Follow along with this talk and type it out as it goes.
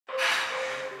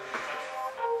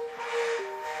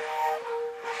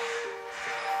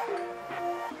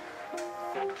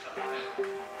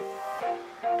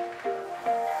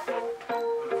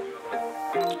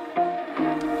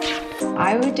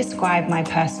I would describe my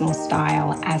personal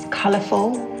style as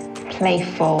colourful,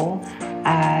 playful,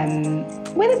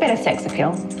 with a bit of sex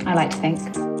appeal, I like to think.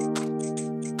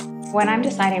 When I'm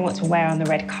deciding what to wear on the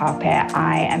red carpet,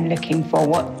 I am looking for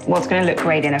what's going to look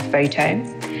great in a photo,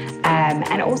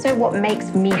 and also what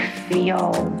makes me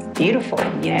feel beautiful,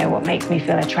 you know, what makes me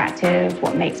feel attractive,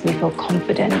 what makes me feel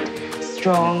confident,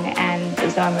 strong, and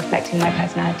as though I'm reflecting my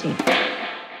personality.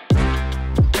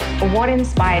 What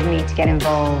inspired me to get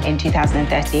involved in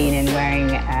 2013 in wearing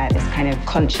this kind of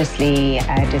consciously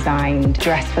designed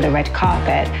dress for the red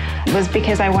carpet was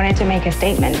because I wanted to make a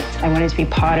statement. I wanted to be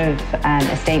part of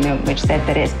a statement which said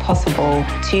that it's possible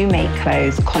to make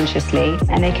clothes consciously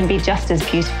and they can be just as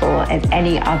beautiful as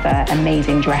any other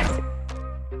amazing dress.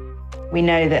 We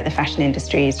know that the fashion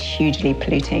industry is hugely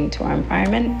polluting to our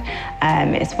environment.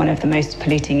 It's one of the most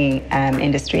polluting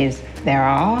industries there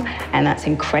are, and that's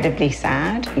incredibly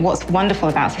sad. What's wonderful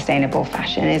about sustainable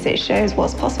fashion is it shows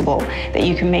what's possible, that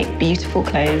you can make beautiful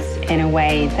clothes in a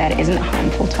way that isn't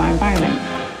harmful to our environment.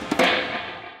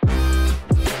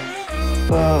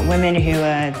 For women who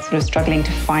are sort of struggling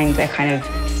to find their kind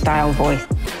of style voice,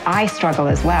 I struggle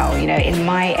as well. You know, in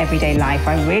my everyday life,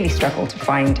 I really struggle to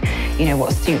find, you know,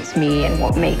 what suits me and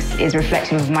what is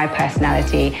reflective of my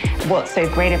personality. What's so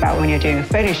great about when you're doing a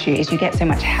photo shoot is you get so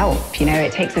much help. You know,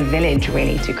 it takes a village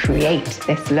really to create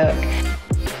this look.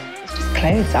 It's just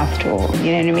clothes after all,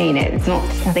 you know what I mean? It's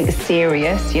nothing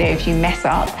serious. You know, if you mess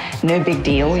up, no big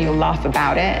deal. You'll laugh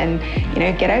about it and, you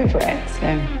know, get over it.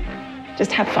 So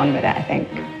just have fun with it, I think.